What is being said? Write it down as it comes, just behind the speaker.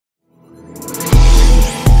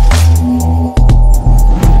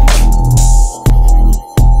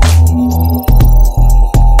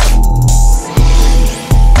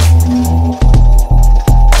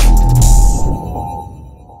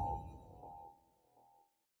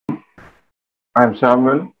I'm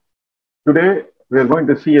Samuel. Today we are going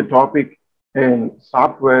to see a topic in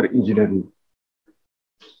software engineering.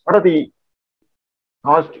 What are the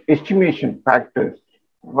cost estimation factors?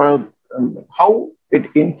 Well, how it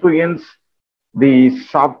influence the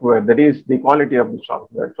software, that is the quality of the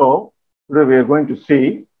software. So today we are going to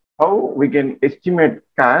see how we can estimate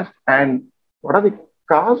cost and what are the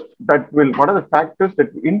what are the factors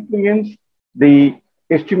that influence the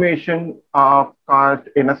estimation of cost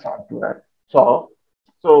in a software. So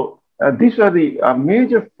these are the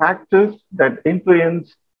major factors that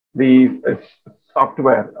influence the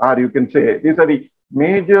software, or you can say these are the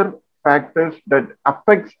major factors that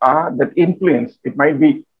affects that influence. It might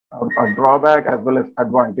be a drawback as well as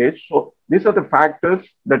advantage. So these are the factors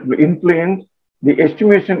that will influence the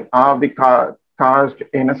estimation of the cost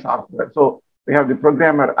in a software. So we have the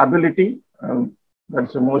programmer ability.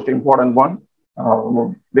 That's the most important one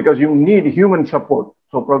because you need human support.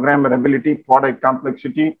 So programmer ability, product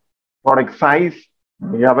complexity, product size,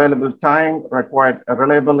 the available time, required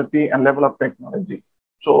reliability, and level of technology.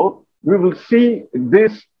 So we will see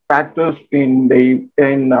these factors in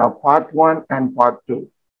part one and part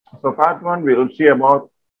two. So part one, we will see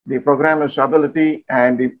about the programmer's ability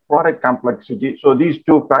and the product complexity. So these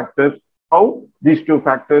two factors, how these two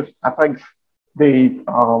factors affects the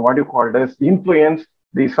what you call it as influence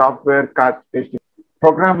the software cost estimation.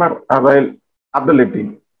 Programmer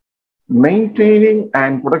ability, maintaining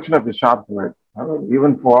and production of the software,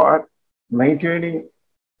 even for maintaining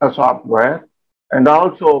a software and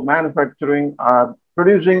also manufacturing or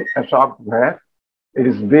producing a software, it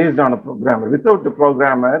is based on a programmer. Without the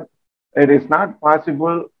programmer, it is not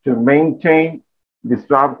possible to maintain the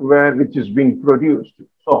software which is being produced.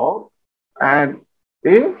 So, and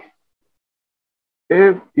if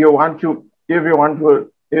if the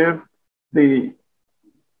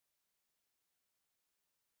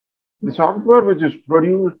the software which is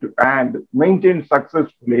produced and maintained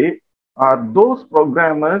successfully are those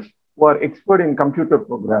programmers who are expert in computer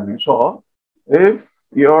programming. So if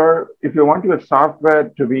you want your software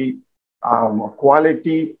to be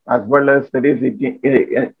quality as well as that is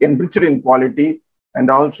enriched in quality and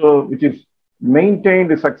also which is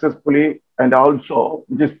maintained successfully and also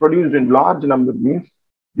which is produced in large number means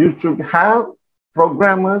you should have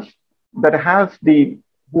programmers that has the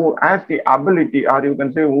who has the ability, or you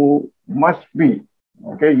can say who must be,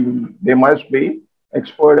 okay, they must be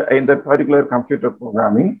expert in that particular computer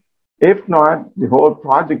programming. If not, the whole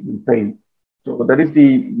project will fail. So that is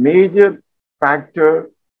the major factor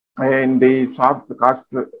in the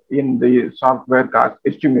software cost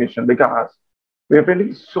estimation because we are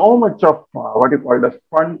spending so much of what you call as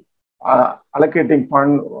fund allocating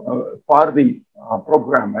fund for the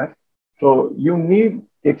programmers. So you need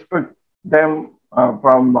expect them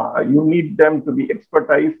you need them to be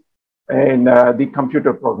expertise in the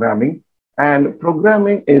computer programming. And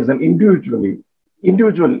programming is an individual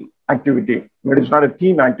activity. It is not a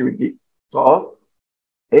team activity. So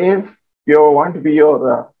if you want to be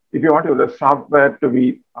if you want your software to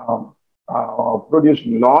be produced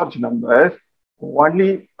in large numbers,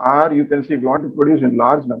 only, or you can say if you want to produce in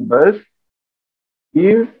large numbers,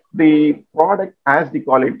 if the product has the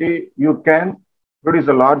quality, you can produce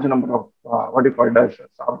a large number of what you call it as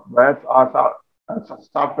software or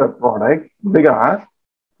software product because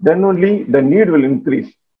then only the need will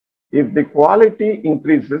increase. If the quality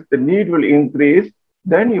increases, the need will increase,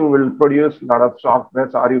 then you will produce a lot of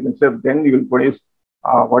softwares, or you can say then you will produce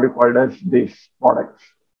what you call it as these products.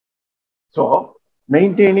 So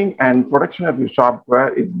maintaining and production of the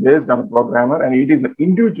software is based on a programmer and it is an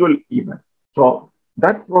individual event. So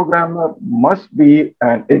that programmer must be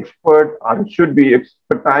an expert or should be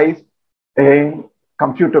expertise in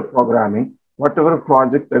computer programming, whatever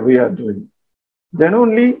project that we are doing. Then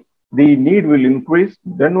only the need will increase.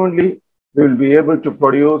 Then only we will be able to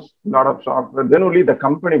produce a lot of software. Then only the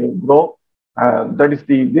company will grow. This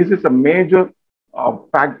is a major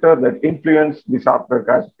factor that influence the software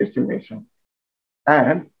cost estimation.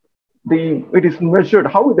 And it is measured,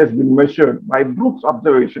 how it has been measured by Brooks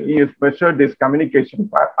observation. He has measured this communication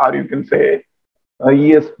path, or you can say he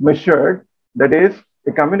has measured, that is,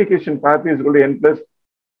 the communication path is going to n plus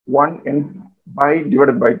 1 n by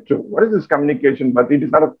divided by 2. What is this communication path? It is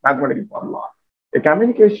not a mathematical formula. A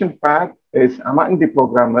communication path is among the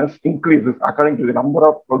programmers increases according to the number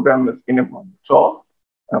of programmers in a program. So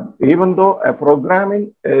even though a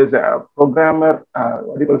programming is a programmer,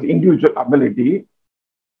 what it was individual ability,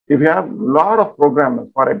 if you have a lot of programmers,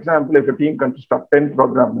 for example, if a team consists of 10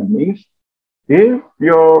 programmers, means if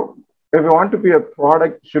you want to be a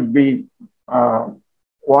product should be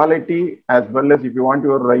quality as well as if you want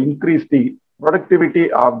to increase the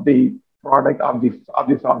productivity of the product of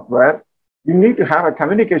the software, you need to have a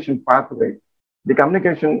communication pathway. The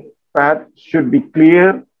communication path should be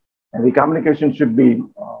clear, and the communication should be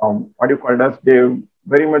what you call as they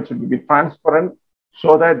very much should be transparent,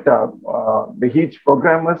 so that the each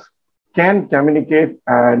programmers can communicate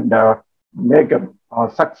and make a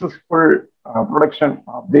successful production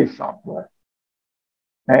of this software.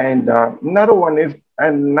 And another one is,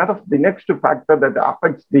 and another the next factor that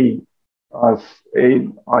affects the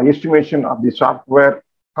estimation of the software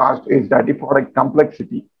cost is that the product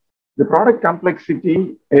complexity. The product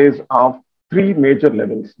complexity is of three major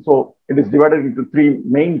levels. So it is divided into three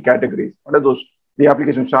main categories. What are those? The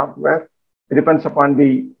application software, it depends upon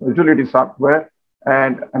the utility software,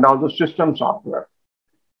 and also system software.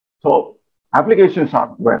 So application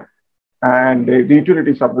software and the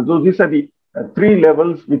utility software. So these are the three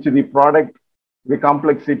levels which the product, the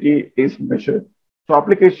complexity is measured. So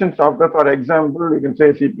application software, for example, you can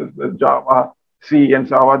say C++, Java, C, and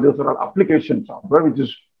Java. Those are all application software which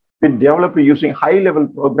is been developed using high-level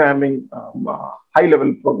programming,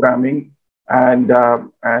 and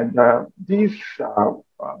these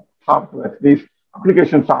softwares, these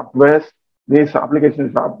application softwares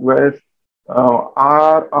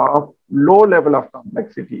are of low level of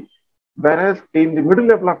complexity. Whereas in the middle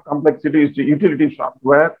level of complexity is the utility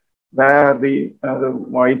software, where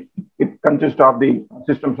it consists of the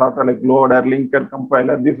system software like loader, linker,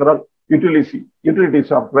 compiler. These are all utility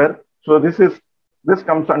software. So this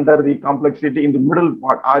comes under the complexity in the middle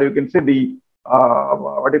part, or you can say the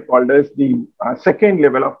what is called as the second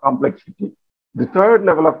level of complexity. The third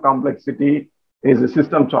level of complexity is the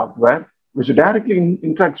system software, which directly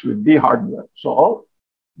interacts with the hardware. So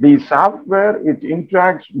the software which directly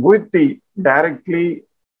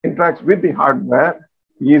interacts with the hardware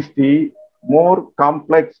is the more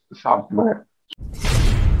complex software.